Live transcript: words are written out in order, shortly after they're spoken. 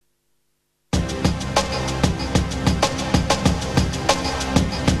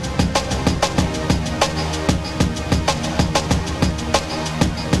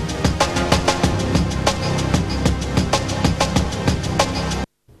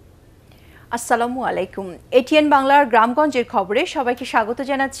আসসালামু আলাইকুম। এটিএন বাংলার গ্রামগঞ্জের খবরে সবাইকে স্বাগত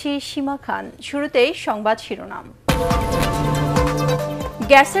জানাচ্ছি সীমা খান। শুরুতেই সংবাদ শিরোনাম।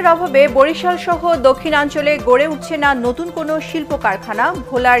 গ্যাসের অভাবে বরিশাল সহ দক্ষিণাঞ্চলে গড়ে উঠছে না নতুন কোনো শিল্প কারখানা,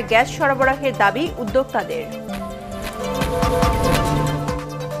 ভোলার গ্যাস সরবরাহের দাবি উদ্যোক্তাদের।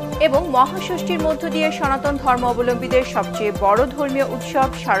 এবং মহাষষ্ঠীর মধ্য দিয়ে সনাতন ধর্মাবলম্বীদের সবচেয়ে বড় ধর্মীয় উৎসব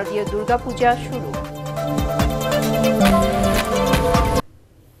শারদীয় দুর্গাপূজা শুরু।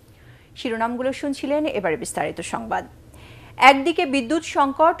 শিরোনামগুলো শুনছিলেন, এবারে বিস্তারিত সংবাদ। একদিকে বিদ্যুৎ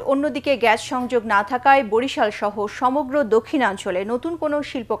সংকট, অন্যদিকে গ্যাস সংযোগ না থাকায় বরিশাল সহ সমগ্র দক্ষিণাঞ্চলে নতুন কোনো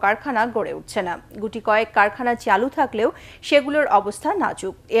শিল্প কারখানা গড়ে উঠছে না। গুটি কয়েক কারখানা চালু থাকলেও সেগুলোর অবস্থা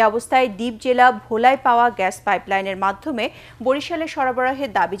নাজুক। এ অবস্থায় দ্বীপ জেলা ভোলায় পাওয়া গ্যাস পাইপলাইনের মাধ্যমে বরিশালে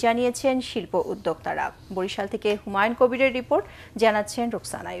সরবরাহের দাবি জানিয়েছেন শিল্প উদ্যোক্তারা। বরিশাল থেকে হুমায়ুন কবিরের রিপোর্ট, জানাচ্ছেন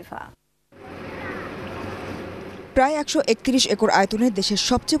রোকসানা ইভা। প্রায় ১৩১ একর আয়তনের দেশের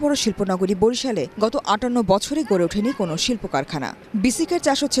সবচেয়ে বড় শিল্পনগরী বরিশালে গত ৫৮ বছরে গড়ে ওঠেনি কোনো শিল্প কারখানা। বিসিকের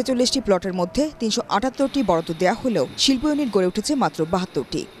 ৪৪৬টি প্লটের মধ্যে ৩৭৮টি বরাদ্দ দেওয়া হলেও শিল্প ইউনিট গড়ে উঠেছে মাত্র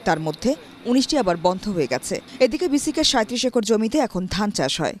 ৭২টি, তার মধ্যে ১৯টি আবার বন্ধ হয়ে গেছে। এদিকে বিসিকের ৩৭ একর জমিতে এখন ধান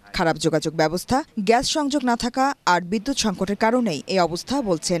চাষ হয়। খারাপ যোগাযোগ ব্যবস্থা, গ্যাস সংযোগ না থাকা আর বিদ্যুৎ সংকটের কারণেই এই অবস্থা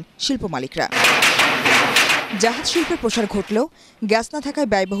বলছেন শিল্প মালিকরা। জাহাজ শিল্পের প্রসার ঘটলেও গ্যাস না থাকায়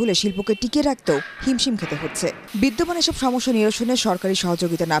ব্যয়বহুলে শিল্পকে টিকিয়ে রাখতেও হিমশিম খেতে হচ্ছে। বিদ্যমান এসব সমস্যা নিরসনে সরকারি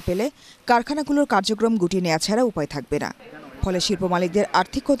সহযোগিতা না পেলে কারখানাগুলোর কার্যক্রম গুটিয়ে নেওয়া ছাড়া উপায় থাকবে না। ফলে শিল্প মালিকদের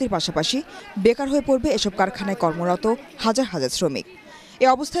আর্থিক ক্ষতির পাশাপাশি বেকার হয়ে পড়বে এসব কারখানায় কর্মরত হাজার হাজার শ্রমিক। এ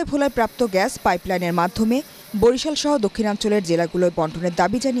অবস্থায় ভোলায় প্রাপ্ত গ্যাস পাইপলাইনের মাধ্যমে বরিশাল সহ দক্ষিণাঞ্চলের জেলাগুলোয় বন্টনের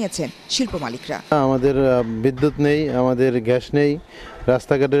দাবি জানিয়েছেন শিল্প মালিকরা। আমাদের বিদ্যুৎ নেই, আমাদের গ্যাস নেই,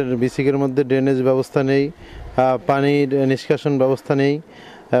 রাস্তাঘাটের বিসিকের মধ্যে ড্রেনেজ ব্যবস্থা নেই, পানির নিষ্কাশন ব্যবস্থা নেই,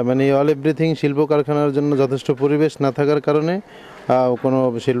 মানে অল এভরিথিং। শিল্প কারখানার জন্য যথেষ্ট পরিবেশ না থাকার কারণে কোনো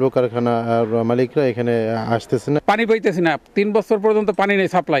শিল্প কারখানা মালিকরা এখানে আসতেছে না। পানি পাইতেছি না, ৩ বছর পর্যন্ত পানি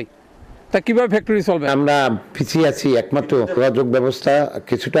নেই সাপ্লাই, তা কিভাবে ফ্যাক্টরি চলবে? আমরা পিছিয়ে আছি একমাত্র যোগাযোগ ব্যবস্থা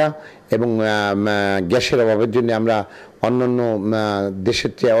কিছুটা এবং গ্যাসের অভাবের জন্য আমরা অন্যান্য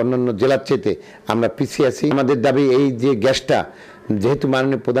দেশের চেয়ে অন্যান্য জেলার চেয়ে আমরা পিছিয়ে আছি। আমাদের দাবি এই যে গ্যাসটা, যেহেতু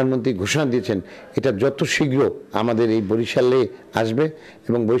মাননীয় প্রধানমন্ত্রী ঘোষণা দিয়েছেন, এটা যত শীঘ্র আমাদের এই বরিশালে আসবে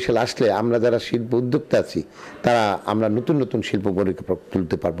এবং বরিশাল আসলে আমরা যারা শিল্প উদ্যোক্তা আছি তারা আমরা নতুন নতুন শিল্প গড়ে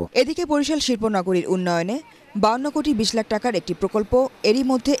তুলতে পারবো। এদিকে বরিশাল শিল্পনগরীর উন্নয়নে ৫২ কোটি ২০ লাখ টাকার একটি প্রকল্প এরই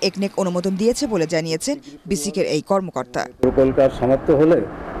মধ্যে একনেক অনুমোদন দিয়েছে বলে জানিয়েছেন বিসিকের এই কর্মকর্তা। প্রকল্পের সমাপ্ত হলে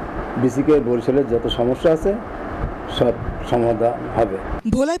বিসিকে বরিশালের যত সমস্যা আছে সব সমাধান হবে।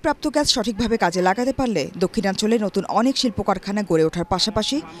 ভোলায় প্রাপ্ত গ্যাস সঠিকভাবে কাজে লাগাতে পারলে দক্ষিণাঞ্চলে নতুন অনেক শিল্প কারখানা গড়ে ওঠার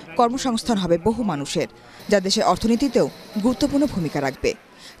পাশাপাশি কর্মসংস্থান হবে বহু মানুষের, যা দেশের অর্থনীতিতেও গুরুত্বপূর্ণ ভূমিকা রাখবে।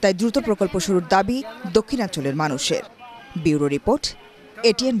 তাই দ্রুত প্রকল্প শুরুর দাবি দক্ষিণাঞ্চলের মানুষের। Bureau report,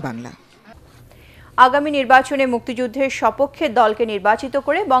 ATN Bangla. আগামী নির্বাচনে মুক্তিযুদ্ধের সপক্ষে দলকে নির্বাচিত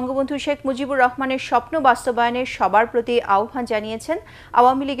করে বঙ্গবন্ধু শেখ মুজিবুর রহমানের স্বপ্ন বাস্তবায়নের সবার প্রতি আহ্বান জানিয়েছেন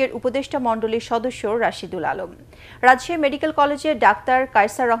আওয়ামী লীগের উপদেষ্টা মণ্ডলীর সদস্য রাশিদুল আলম। রাজশাহী মেডিকেল কলেজের ডাক্তার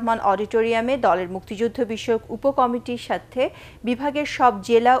কায়সার রহমান অডিটোরিয়ামে দলের মুক্তিযুদ্ধ বিষয়ক উপকমিটির সাথে বিভাগের সব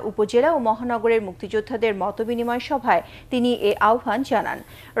জেলা, উপজেলা ও মহানগরের মুক্তিযোদ্ধাদের মতবিনিময় সভায় তিনি এ আহ্বান জানান।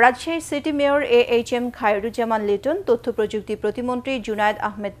 Rajshahi city mayor AHM Khairuzzaman Liton, তথ্য প্রযুক্তি প্রতিমন্ত্রী জুনায়েদ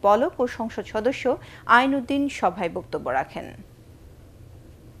আহমেদ পলক ও সংসদ সদস্য আইনউদ্দিন সভায় বক্তব্য রাখেন।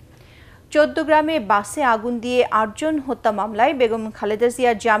 ১৪ গ্রামে বাসে আগুন দিয়ে ৮ জন হত্যা মামলায় বেগম খালেদা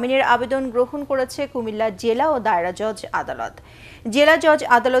জিয়ার জামিনের আবেদন গ্রহণ করেছে কুমিল্লা জেলা ও দায়রা জজ আদালত। জেলা জজ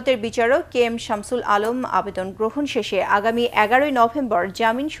আদালতের বিচারক KM শামসুল আলম আবেদন গ্রহণ শেষে আগামী ১১ নভেম্বর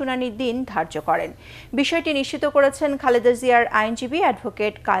জামিন শুনানির দিন ধার্য করেন। বিষয়টি নিশ্চিত করেছেন খালেদা জিয়ার আইনজীবী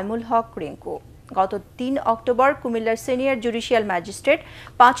অ্যাডভোকেট কায়মুল হক রিঙ্কু। গত ৩ অক্টোবর কুমিল্লার সিনিয়র জুডিশিয়াল ম্যাজিস্ট্রেট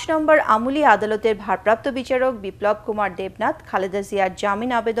 ৫ নম্বর আমলি আদালতের ভারপ্রাপ্ত বিচারক বিপ্লব কুমার দেবনাথ খালেদা জিয়ার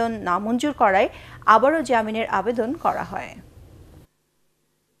জামিন আবেদন নামঞ্জুর করায় আবারও জামিনের আবেদন করা হয়।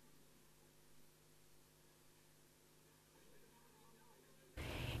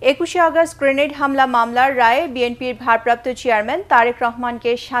 ২১শে আগস্ট গ্রেনেড হামলা মামলার রায়ে বিএনপির ভারপ্রাপ্ত চেয়ারম্যান তারেক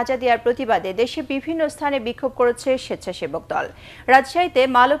রহমানকে সাজা দেওয়ার প্রতিবাদে দেশের বিভিন্ন স্থানে বিক্ষোভ করেছে স্বেচ্ছাসেবক দল। রাজশাহীতে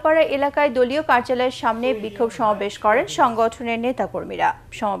মালোপাড়া এলাকায় দলীয় কার্যালয়ের সামনে বিক্ষোভ সমাবেশ করেন সংগঠনের নেতাকর্মীরা।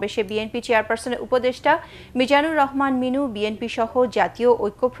 সমাবেশে বিএনপি চেয়ারপারসনের উপদেষ্টা মিজানুর রহমান মিনু বিএনপি সহ জাতীয়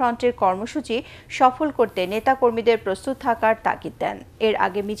ঐক্যফ্রন্টের কর্মসূচি সফল করতে নেতাকর্মীদের প্রস্তুত থাকার তাগিদ দেন। এর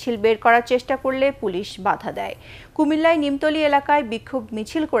আগে মিছিল বের করার চেষ্টা করলে পুলিশ বাধা দেয়। কুমিল্লায় নিমতলী এলাকায় বিক্ষোভ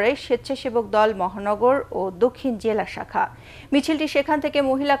মিছিল করে স্বেচ্ছাসেবক দল মহানগর ও দক্ষিণ জেলা শাখা। মিছিলটি সেখান থেকে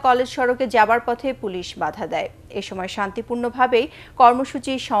মহিলা কলেজ সড়কে যাবার পথে পুলিশ বাধা দেয়। এ সময় শান্তিপূর্ণভাবেই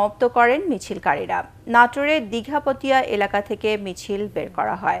কর্মসূচি সমাপ্ত করেন মিছিলকারীরা। নাটোরের দীঘাপতিয়া এলাকা থেকে মিছিল বের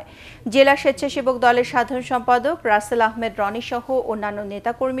করা হয়। জেলা স্বেচ্ছাসেবক দলের সাধারণ সম্পাদক রাসেল আহমেদ রনি সহ অন্যান্য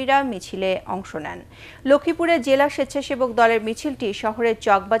নেতাকর্মীরা মিছিলে অংশ নেন। লক্ষ্মীপুরে জেলা স্বেচ্ছাসেবক দলের মিছিলটি শহরের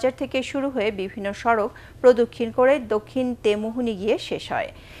চকবাজার থেকে শুরু হয়ে বিভিন্ন সড়ক প্রদক্ষিণ করে দক্ষিণ তেমুহুনি গিয়ে শেষ হয়।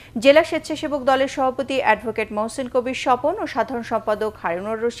 জেলা স্বেচ্ছাসেবক দলের সভাপতি অ্যাডভোকেট মহসিন কবির স্বপন ও সাধারণ সম্পাদক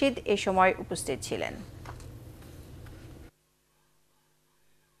হারুনুর রশিদ এ সময় উপস্থিত ছিলেন।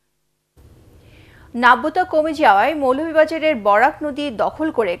 নাব্যতা কমে যাওয়ায় মৌলভীবাজারের বরাক নদী দখল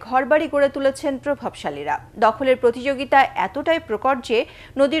করে ঘরবাড়ি গড়ে তুলেছেন প্রভাবশালীরা। দখলের প্রতিযোগিতা এতটাই প্রকট যে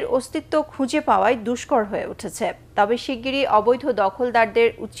নদীর অস্তিত্ব খুঁজে পাওয়াই দুষ্কর হয়ে উঠেছে। তবে শিগগিরই অবৈধ দখলদারদের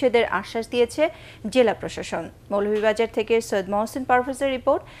উচ্ছেদের আশ্বাস দিয়েছে জেলা প্রশাসন। মৌলভীবাজার থেকে সৈয়দ মহসিন পারভেজের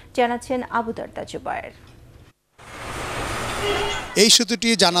রিপোর্ট, জানাচ্ছেন আবু দারদা জুবায়ের। এই সেতুটি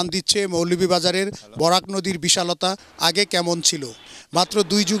জানান দিচ্ছে মৌলভীবাজারের বরাক নদীর বিশালতা আগে কেমন ছিল। মাত্র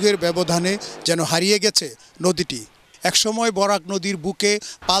 2 যুগের ব্যবধানে যেন হারিয়ে গেছে নদীটি। একসময় বরাক নদীর বুকে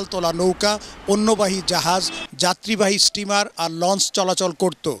পালতোলা নৌকা, পণ্যবাহী জাহাজ, যাত্রীবাহী স্টিমার আর লঞ্চ চলাচল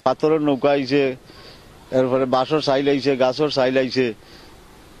করত। পাথরের নৌকা আইছে, এরপরে বাঁশর সাইল আইছে, গাছর সাইল আইছে,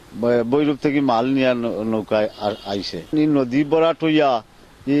 বৈরূপ থেকে মাল নিয়ে নৌকায় আইছে। নদী বরাট হইয়া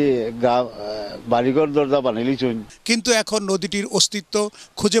বাড়িঘর দরজা বানাইলিছুন। কিন্তু এখন নদীটির অস্তিত্ব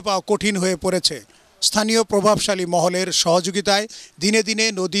খুঁজে পাওয়া কঠিন হয়ে পড়েছে। স্থানীয় প্রভাবশালী মহলের সহযোগিতায় দিনে দিনে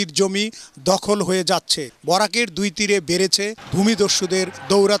নদীর জমি দখল হয়ে যাচ্ছে। বরাকের 2 তীরে বেড়েছে ভূমিদস্যুদের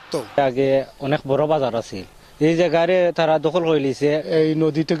দৌরাত্ম্য। আগে অনেক বড় বাজার আছে, এই জায়গায় তারা দখল করে নিয়েছে। এই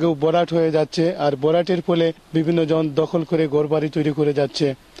নদীটাকেও বরাট হয়ে যাচ্ছে, আর বরাটের ফলে বিভিন্ন জন দখল করে ঘরবাড়ি তৈরি করে যাচ্ছে।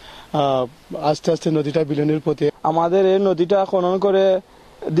 আস্তে আস্তে নদীটা বিলীনের পথে। আমাদের এই নদীটা খনন করে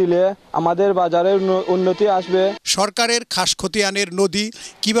দিলে আমাদের বাজারের উন্নতি আসবে। সরকারের খাস খতিয়ানের নদী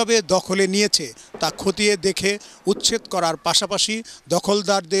কিভাবে দখলে নিয়েছে তা খতিয়ে দেখে উচ্ছেদ করার পাশাপাশি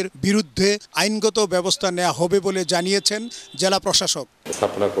দখলদারদের বিরুদ্ধে আইনগত ব্যবস্থা নেওয়া হবে বলে জানিয়েছেন জেলা প্রশাসক।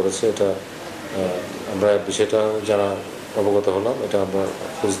 স্থাপনা করেছে, এটা আমরা বিষয়টা যারা অবগত হলাম, এটা আমরা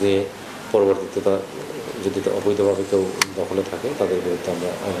খোঁজ নিয়ে পরবর্তীতে যদি অবৈধভাবে কেউ দখলে থাকে তাদের বিরুদ্ধে আমরা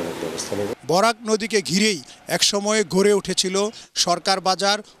আইনানুগ ব্যবস্থা নেব। বরাক নদীকে ঘিরেই একসময়ে গড়ে উঠেছিল সরকার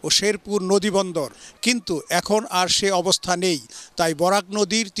বাজার ও শেরপুর নদী বন্দর, কিন্তু এখন আর সে অবস্থা নেই। তাই বরাক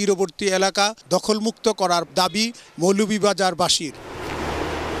নদীর তীরবর্তী এলাকা দখলমুক্ত করার দাবি মৌলভীবাজারবাসীর।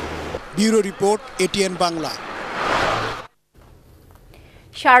 Bureau report, ATN Bangla.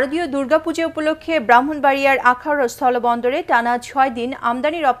 শারদীয় দুর্গাপূজা উপলক্ষে ব্রাহ্মণবাড়িয়ার আখাউড়া স্থলবন্দরে টানা 6 দিন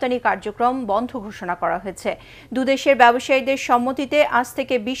আমদানি রপ্তানি কার্যক্রম বন্ধ ঘোষণা করা হয়েছে। দুদেশের ব্যবসায়ীদের সম্মতিতে আজ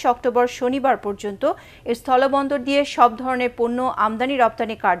থেকে 20 অক্টোবর শনিবার পর্যন্ত এই স্থলবন্দর দিয়ে সব ধরনের পণ্য আমদানি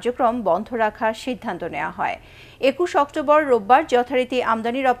রপ্তানি কার্যক্রম বন্ধ রাখার সিদ্ধান্ত নেওয়া হয়। 21 অক্টোবর রোববার যথারীতি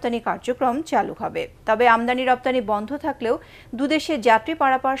আমদানি রপ্তানি কার্যক্রম চালু হবে। তবে আমদানি রপ্তানি বন্ধ থাকলেও দুদেশে যাত্রী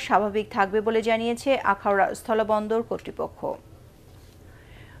পারাপার স্বাভাবিক থাকবে বলে জানিয়েছে আখাউড়া স্থলবন্দর কর্তৃপক্ষ।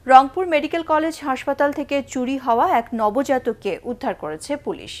 রংপুর মেডিকেল কলেজ হাসপাতাল থেকে চুরি হওয়া এক নবজাতককে উদ্ধার করেছে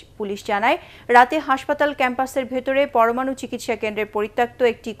পুলিশ। পুলিশ জানায়, রাতে হাসপাতাল ক্যাম্পাসের ভেতরে পরমাণু চিকিৎসা কেন্দ্রের পরিত্যক্ত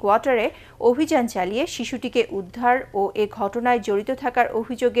একটি কোয়ার্টারে অভিযান চালিয়ে শিশুটিকে উদ্ধার ও এ ঘটনায় জড়িত থাকার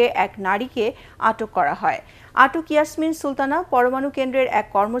অভিযোগে এক নারীকে আটক করা হয়। আটক ইয়াসমিন সুলতানা পরমাণু কেন্দ্রের এক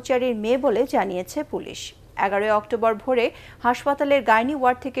কর্মচারীর মেয়ে বলে জানিয়েছে পুলিশ। 11 অক্টোবর ভোরে হাসপাতালের গাইনি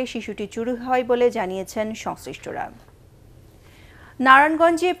ওয়ার্ড থেকে শিশুটি চুরি হয় বলে জানিয়েছেন সংশ্লিষ্টরা।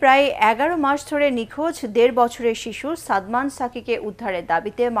 নারায়ণগঞ্জে প্রায় 11 মাস ধরে নিখোঁজ 1.5 বছরের শিশু সাদমান সাকিকে উদ্ধারের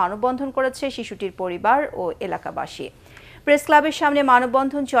দাবিতে মানববন্ধন করেছে শিশুটির পরিবার ও এলাকাবাসী। প্রেস ক্লাবের সামনে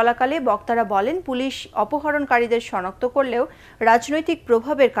মানববন্ধন চলাকালে বক্তারা বলেন, পুলিশ অপহরণকারীদের শনাক্ত করলেও রাজনৈতিক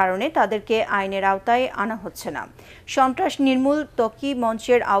প্রভাবের কারণে তাদেরকে আইনের আওতায় আনা হচ্ছে না। সন্ত্রাস নির্মূল ত্বকী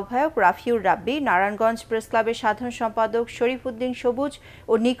মঞ্চের আহ্বায়ক রাফিউর রাব্বি, নারায়ণগঞ্জ প্রেস ক্লাবের সাধারণ সম্পাদক শরীফ উদ্দিন সবুজ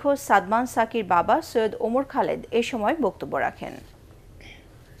ও নিখোঁজ সাদমান সাকির বাবা সৈয়দ ওমর খালেদ এ সময় বক্তব্য রাখেন।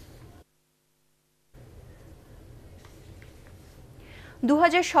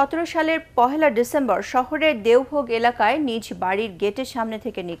 2017 সালের 1 ডিসেম্বর শহরের দেওভোগ এলাকায় নিজ বাড়ির গেটের সামনে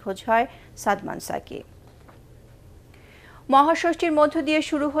থেকে নিখোঁজ হয় সাদমান সাকি। মহাষষ্ঠীর মধ্য দিয়ে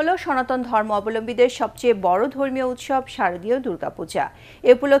শুরু হলো সনাতন ধর্ম অবলম্বীদের সবচেয়ে বড় ধর্মীয় উৎসব শারদীয় দুর্গাপূজা।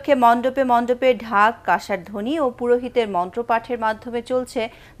 এ উপলক্ষে মণ্ডপে মণ্ডপে ঢাক, কাঁসার ধ্বনি ও পুরোহিতের মন্ত্রপাঠের মাধ্যমে চলছে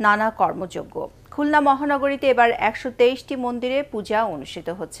নানা কর্মযজ্ঞ। খুলনা মহানগরীতে এবার 123টি মন্দিরে পূজা অনুষ্ঠিত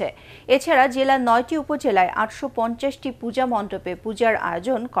হচ্ছে। এছাড়া জেলার 9টি উপজেলায় 850টি পূজা মণ্ডপে পূজার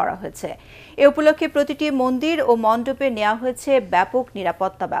আয়োজন করা হয়েছে। এ উপলক্ষে প্রতিটি মন্দির ও মণ্ডপে নেওয়া হয়েছে ব্যাপক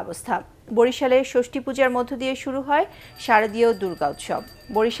নিরাপত্তা ব্যবস্থা। বরিশালে ষষ্ঠী পূজার মধ্য দিয়ে শুরু হয় শারদীয় দুর্গা উৎসব।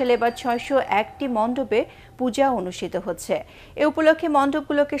 বরিশালে এবার 601টি মণ্ডপে পূজা অনুষ্ঠিত হচ্ছে। এ উপলক্ষে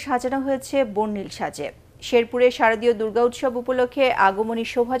মণ্ডপগুলোকে সাজানো হয়েছে বর্ণিল সাজে। শেরপুরে শারদীয় দুর্গা উৎসব উপলক্ষে আগমনী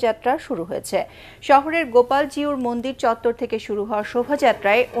শোভাযাত্রা শুরু হয়েছে। শহরের গোপালজিউর মন্দির চত্বর থেকে শুরু হওয়া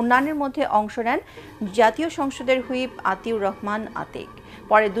শোভাযাত্রায় অন্যান্যের মধ্যে অংশ নেন জাতীয় সংসদের হুইপ আতিউর রহমান আতিক।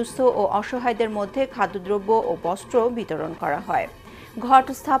 পরে দুস্থ ও অসহায়দের মধ্যে খাদ্যদ্রব্য ও বস্ত্র বিতরণ করা হয়। ঘট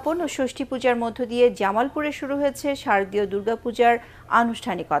স্থাপন ও ষষ্ঠী পূজার মধ্য দিয়ে জামালপুরে শুরু হয়েছে শারদীয় দুর্গাপূজার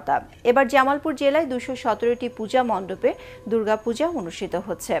আনুষ্ঠানিকতা। এবার জামালপুর জেলায় 217টি পূজা মণ্ডপে দুর্গাপূজা অনুষ্ঠিত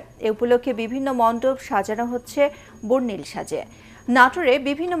হচ্ছে। এ উপলক্ষে বিভিন্ন মণ্ডপ সাজানো হচ্ছে বর্ণিল সাজে। নাটোরে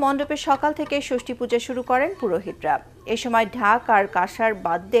বিভিন্ন মণ্ডপে সকাল থেকে ষষ্ঠী পূজা শুরু করেন পুরোহিতরা। এ সময় ঢাক আর কাঁসার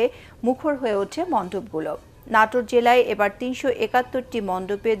বাদ্যে মুখর হয়ে ওঠে মণ্ডপগুলো। নাটোর জেলায় এবার 371টি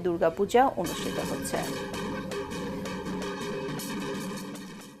মণ্ডপে দুর্গাপূজা অনুষ্ঠিত হচ্ছে।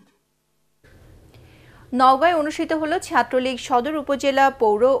 নওগাঁয় অনুষ্ঠিত হল ছাত্রলীগ সদর উপজেলা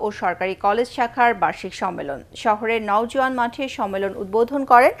পৌর ও সরকারি কলেজ শাখার বার্ষিক সম্মেলন। শহরের নওজোয়ান মাঠে সম্মেলন উদ্বোধন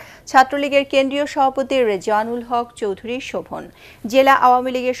করেন ছাত্রলীগের কেন্দ্রীয় সভাপতি রেজওয়ানুল হক চৌধুরী শোভন। জেলা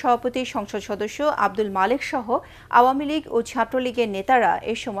আওয়ামী লীগের সভাপতি সংসদ সদস্য আব্দুল মালিক সহ আওয়ামী লীগ ও ছাত্রলীগের নেতারা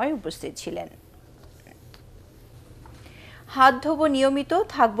এ সময় উপস্থিত ছিলেন। হাত ধোবো নিয়মিত,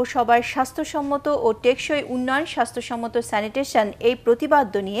 থাকবো সবাই স্বাস্থ্যসম্মত ও টেকসই উন্নয়ন, স্বাস্থ্যসম্মত স্যানিটেশন এই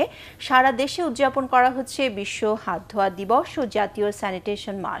প্রতিপাদ্য নিয়ে সারা দেশে উদযাপন করা হচ্ছে বিশ্ব হাত ধোয়া দিবস ও জাতীয়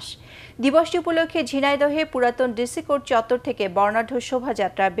স্যানিটেশন মাস। দিবসটি উপলক্ষে ঝিনাইদহে পুরাতন ডিসি কোর্ট চত্বর থেকে বর্ণাঢ্য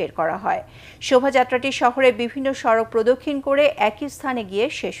শোভাযাত্রা বের করা হয়। শোভাযাত্রাটি শহরের বিভিন্ন সড়ক প্রদক্ষিণ করে একই স্থানে গিয়ে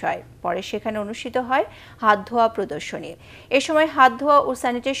শেষ হয়। পরে সেখানে অনুষ্ঠিত হয় হাত ধোয়া প্রদর্শনী। এ সময় হাত ধোয়া ও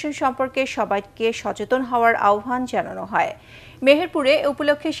স্যানিটেশন সম্পর্কে সবাইকে সচেতন হওয়ার আহ্বান জানানো হয়। মেহেরপুরে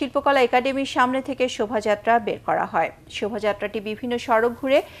উপলক্ষে শিল্পকলা একাডেমির সামনে থেকে শোভাযাত্রা বের করা হয়। শোভাযাত্রাটি বিভিন্ন সড়ক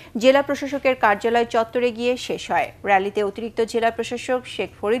ঘুরে জেলা প্রশাসকের কার্যালয় চত্বরে গিয়ে শেষ হয়। র্যালিতে অতিরিক্ত জেলা প্রশাসক শেখ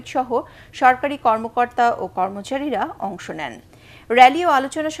ফরিদ সহ সরকারি কর্মকর্তা ও কর্মচারীরা অংশ নেন। র্যালি ও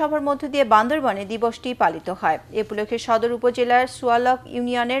আলোচনা সভার মধ্য দিয়ে বান্দরবানে দিবসটি পালিত হয়। এ উপলক্ষে সদর উপজেলার সুয়ালক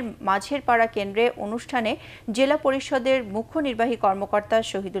ইউনিয়নের মাঝের পাড়া কেন্দ্রে অনুষ্ঠানে জেলা পরিষদের মুখ্য নির্বাহী কর্মকর্তা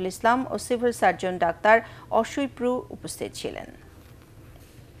শহীদুল ইসলাম ও সিভিল সার্জন ডাক্তার অসুই প্রু উপস্থিত ছিলেন।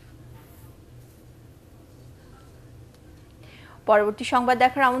 পরবর্তী সংবাদ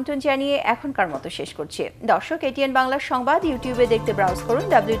দেখার আমন্ত্রণ জানিয়ে এখনকার মতো শেষ করছি। দর্শক, এটিএন বাংলার সংবাদ ইউটিউবে দেখতে ব্রাউজ করুন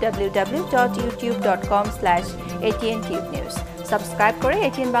www.youtube.com/ATNTubeNews। সাবস্ক্রাইব করে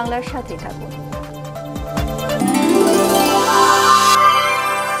এটিএন বাংলার সাথে থাকুন।